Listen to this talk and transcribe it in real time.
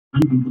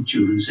one group of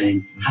children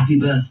saying happy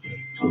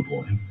birthday to a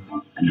boy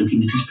and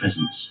looking at his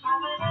presents.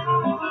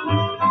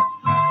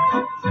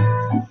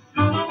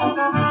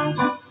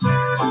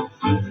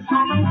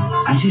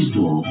 At his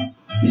door,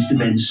 Mr.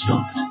 Ben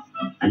stopped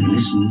and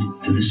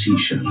listened to the sea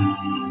show.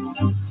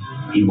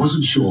 He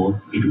wasn't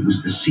sure if it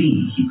was the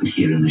sea he could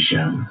hear in the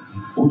show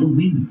or the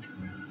wind.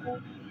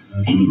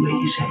 Anyway,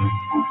 he said,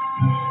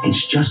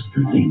 it's just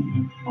the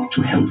thing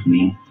to help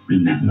me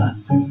remember.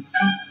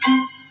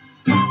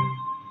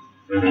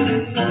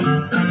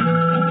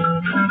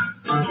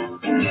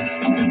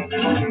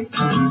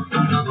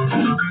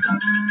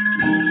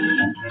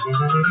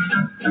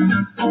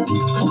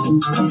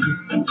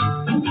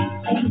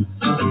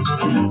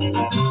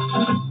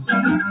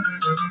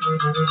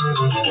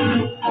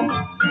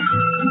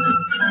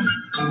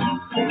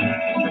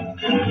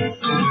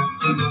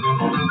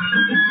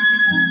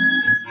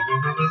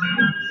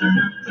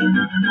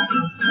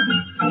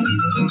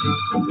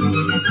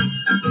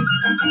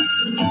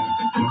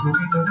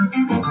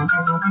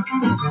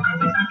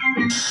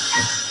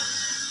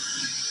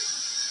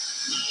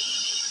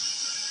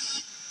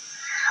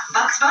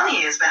 Bugs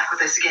Bunny is back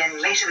with us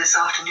again later this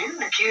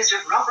afternoon, accused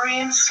of robbery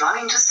and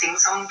slumming to Sing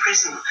Song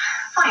Prison.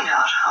 Find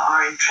out how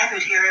our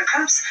intrepid hero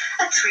copes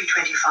at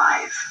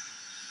 3:25.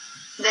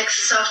 Next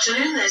this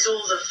afternoon, there's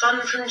all the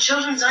fun from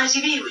children's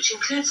ITV, which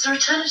includes the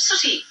return of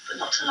Sooty, but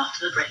not till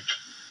after the break.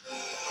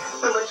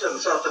 Well, later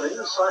this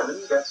afternoon,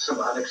 Simon gets some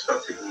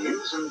unexpected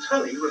news and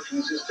Tony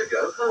refuses to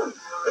go home.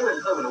 They're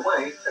in Home and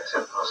Away at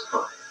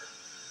 5:10.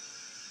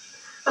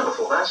 And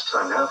before that,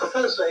 time now for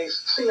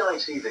Thursday's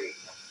CITV.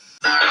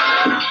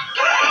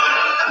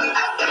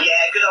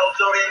 Yeah, good old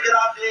Dorian. Good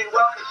afternoon.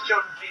 Welcome to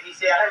Children's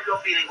BBC. I hope you're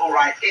feeling all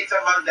right. It's a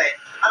Monday.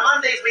 And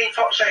Mondays mean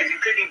top shows,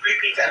 including Blue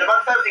Peter. And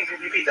among other things in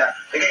Blue Peter,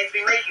 they're going to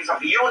be making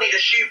something. You'll need a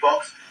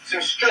shoebox,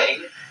 some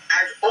string,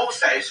 and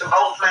also some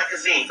old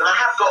magazines. And I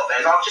have got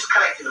those. I've just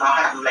collected them. I'll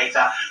have them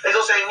later. There's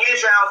also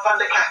Newsround,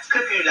 Thundercats,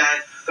 Cuckoo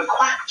Land, The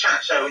Quack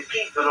Chat Show with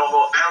Keith the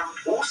Novel, and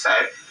also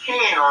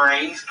King and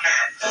I's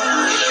Cat.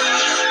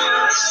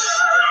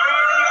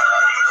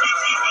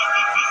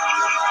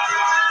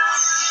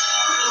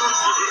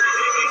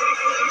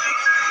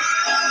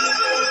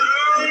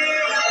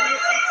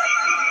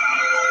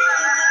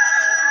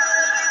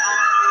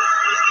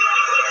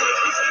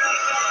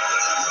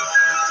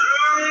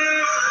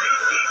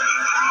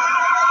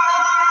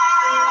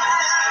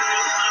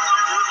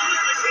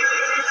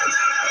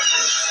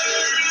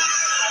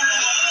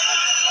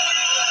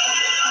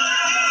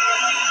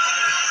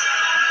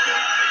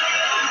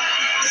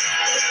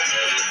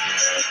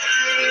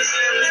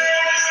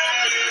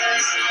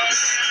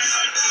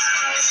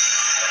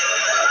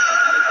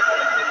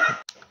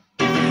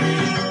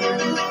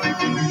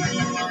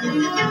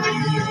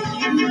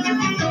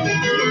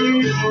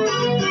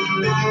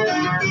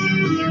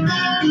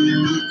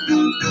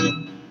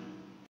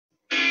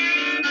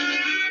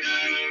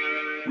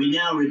 We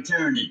now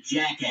return to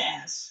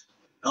Jackass.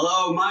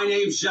 Hello, my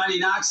name's Johnny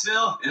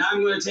Knoxville, and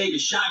I'm going to take a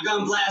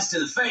shotgun blast to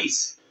the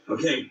face.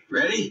 Okay,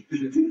 ready?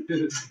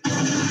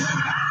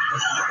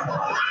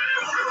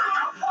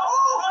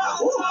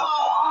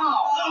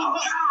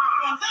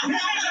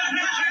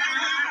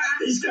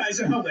 These guys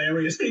are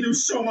hilarious. They do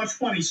so much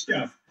funny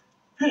stuff.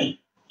 Hey,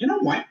 you know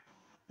what?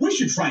 We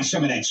should try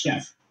some of that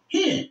stuff.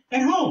 Here,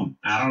 at home.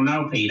 I don't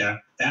know,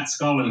 Peter. That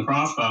Skull and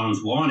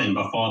Crossbones warning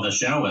before the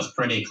show was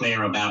pretty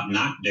clear about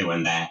not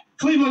doing that.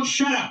 Cleveland,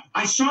 shut up.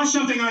 I saw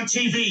something on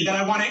TV that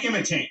I want to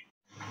imitate.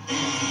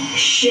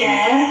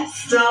 Share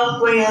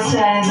stuff when your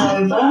turn is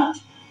over.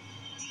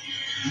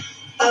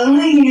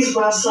 Only use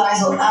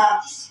websites or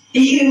apps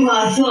you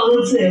are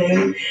told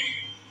to.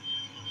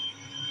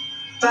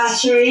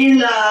 Battery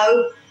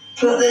low.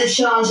 Put the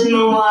charge in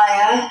the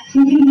wire.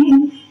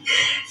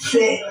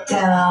 Sit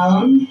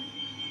down.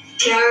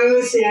 Carry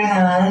with your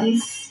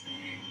hands.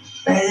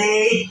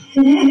 Ready?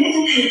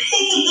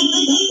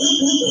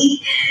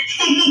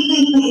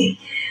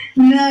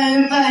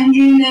 No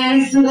banging,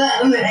 no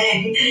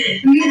slamming.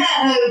 No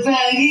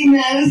banging,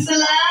 no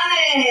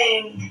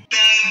slamming.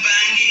 No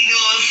banging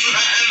or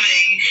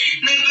slamming.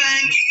 No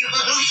banging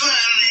or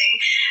slamming.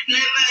 No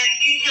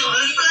banging or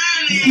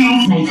slamming.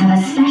 Classmates have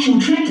a special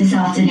trip this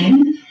afternoon.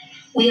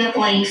 We are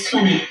going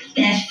swimming.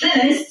 Their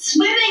first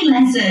swimming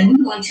lesson.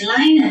 We're going to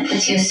line up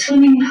with your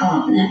swimming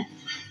partner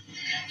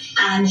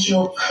and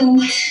your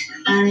coat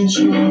and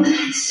your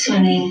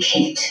swimming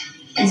kit.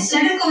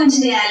 Instead of going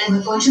to the island,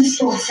 we're going to the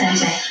sports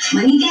centre.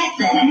 When you get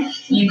there,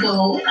 you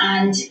go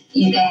and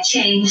you get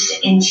changed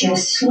into your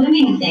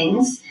swimming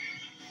things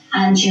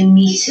and you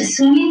meet a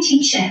swimming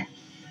teacher.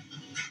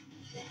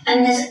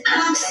 And there's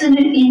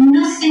absolutely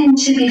nothing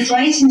to be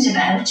frightened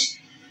about.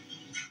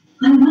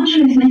 I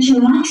wonder if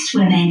Mitchell likes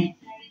swimming.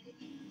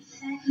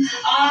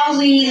 Are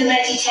we the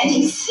ready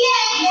teddies?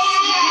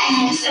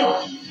 Yeah!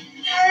 So,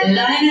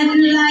 line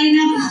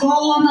up,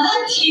 form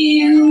a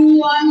queue.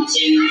 1,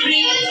 2,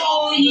 3,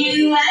 4,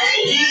 you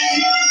and you.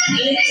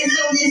 Glitter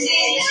soldiers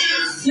here to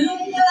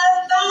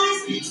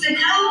supervise. So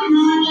come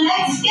on,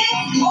 let's get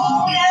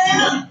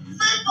walking.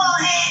 Football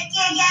here,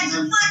 you get the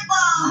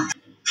football.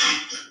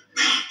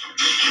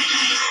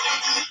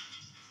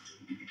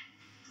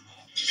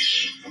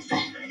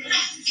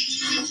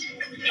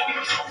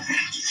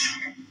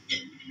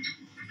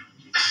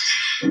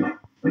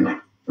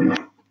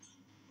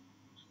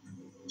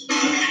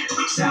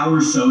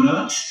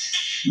 soda,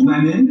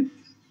 lemon,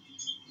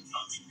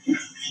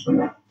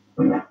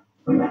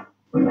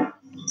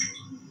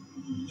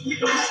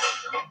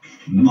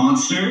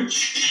 Monster,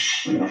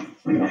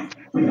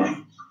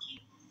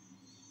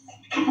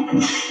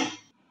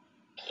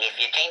 If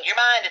you change your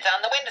mind, it's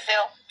on the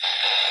windowsill.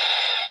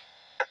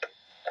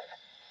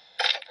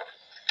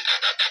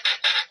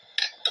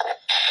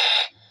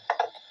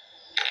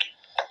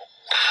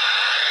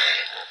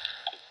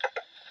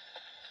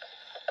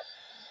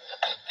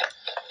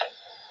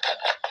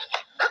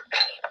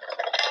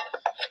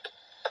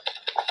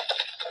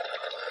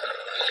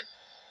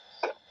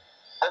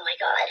 Oh my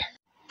God.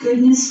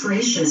 Goodness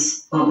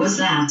gracious, what was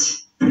that?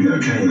 Are you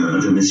okay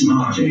over Miss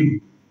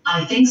Martin?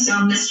 I think so,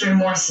 Mr.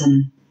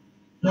 Morrison.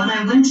 When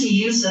I went to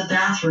use the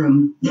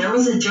bathroom, there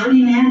was a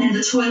dirty man in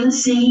the toilet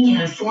singing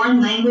in a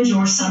foreign language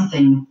or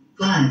something.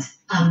 But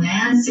a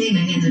man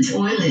singing in the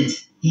toilet?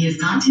 You've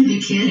got to be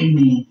kidding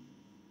me.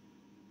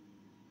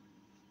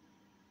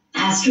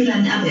 Astrid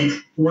and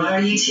Epic, what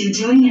are you two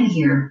doing in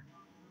here?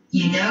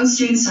 You know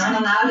students aren't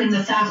allowed in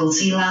the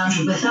faculty lounge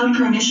without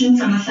permission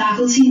from a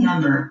faculty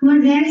member.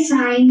 We're very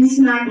sorry, Miss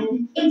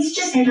Martin. It's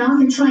just that all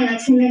the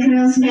toilets in the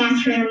girls'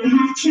 bathroom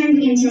have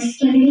turned into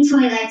skibbity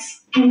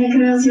toilets, and the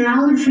girls are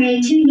all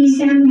afraid to use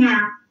them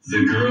now.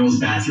 The girls'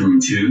 bathroom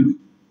too?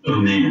 Oh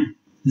man,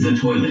 the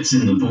toilets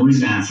in the boys'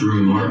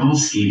 bathroom are all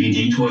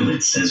skibidi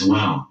toilets as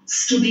well.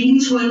 Skibidi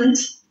toilet?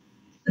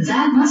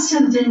 That must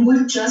have been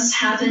what just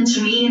happened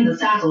to me in the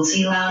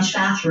faculty lounge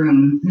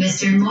bathroom.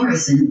 Mr.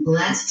 Morrison,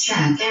 let's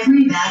check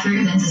every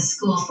bathroom in the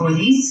school for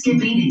these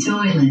skibidi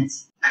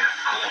toilets. And of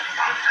course,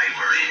 once they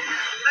were in,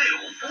 they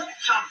all bought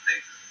something.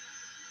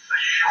 The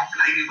shop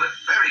lady was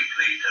very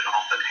pleased and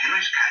offered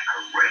Henry's cat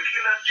a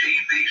regular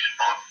TV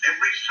spot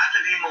every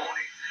Saturday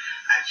morning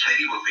and said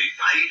he would be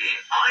paid in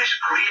ice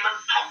cream and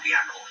toffee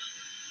apples.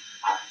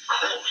 Of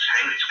course,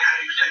 Henry's cat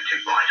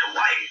accepted right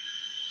away,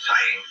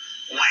 saying,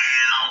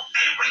 "Well,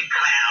 every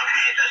cloud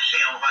has a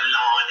silver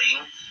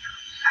lining,"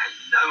 and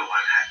no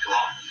one had to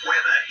ask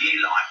whether he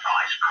liked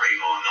ice cream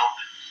or not.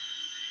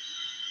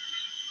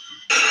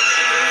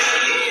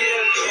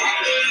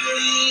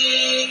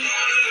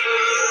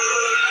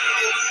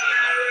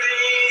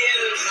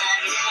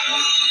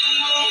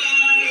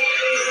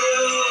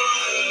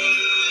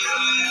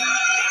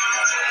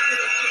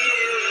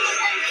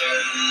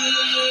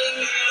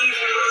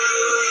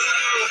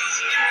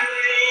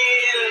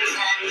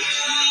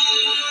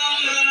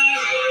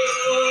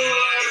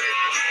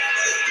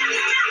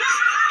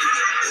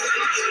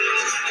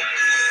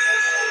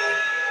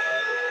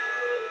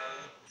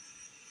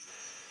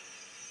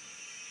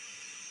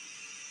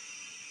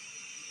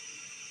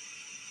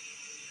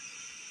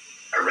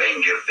 A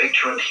range of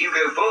Victor and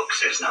Hugo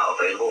books is now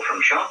available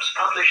from shops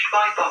published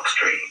by Box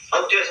Tree.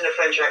 I'll do it in a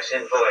French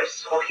accent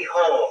voice. Hockey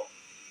haw.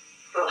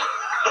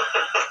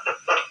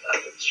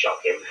 It's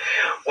shocking.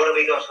 What have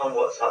we got on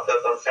WhatsApp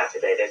on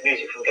Saturday? There's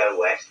music from Go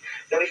West.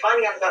 Then we're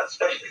finding out about the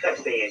special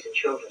effects they use in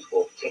children's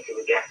war,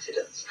 particularly with the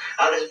accidents.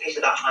 There's a piece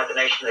about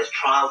hibernation, there's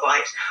trial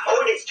bikes. Oh,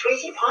 and it's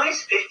Tweety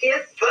Pie's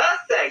 50th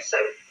birthday, so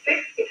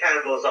 50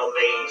 candles on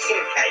the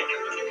seed cake.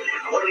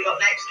 And what have we got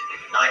next?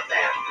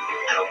 Nightmare.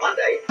 And on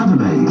Monday...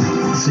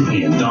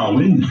 Sydney and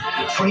Darwin,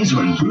 Fraser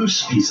and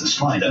Bruce, Peter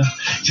Spider,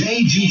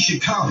 J.G.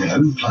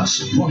 Chicago,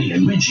 plus Ronnie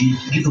and Reggie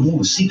give them all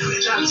a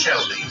secret. Don't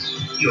tell me,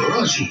 you're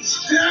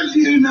Aussies. How do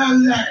you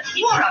know that?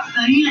 You're a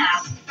funny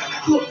lad.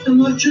 What, the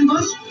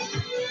merchandise?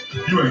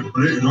 You ain't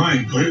got it and I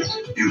ain't got it.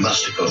 You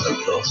must have got the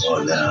plot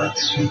by now.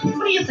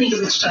 What do you think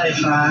of it,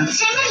 Stefan?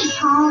 So many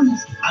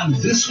ponds. And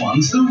this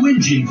one's the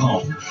Whinging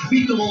Pond.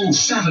 Meet them all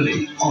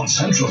Saturday on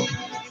Central.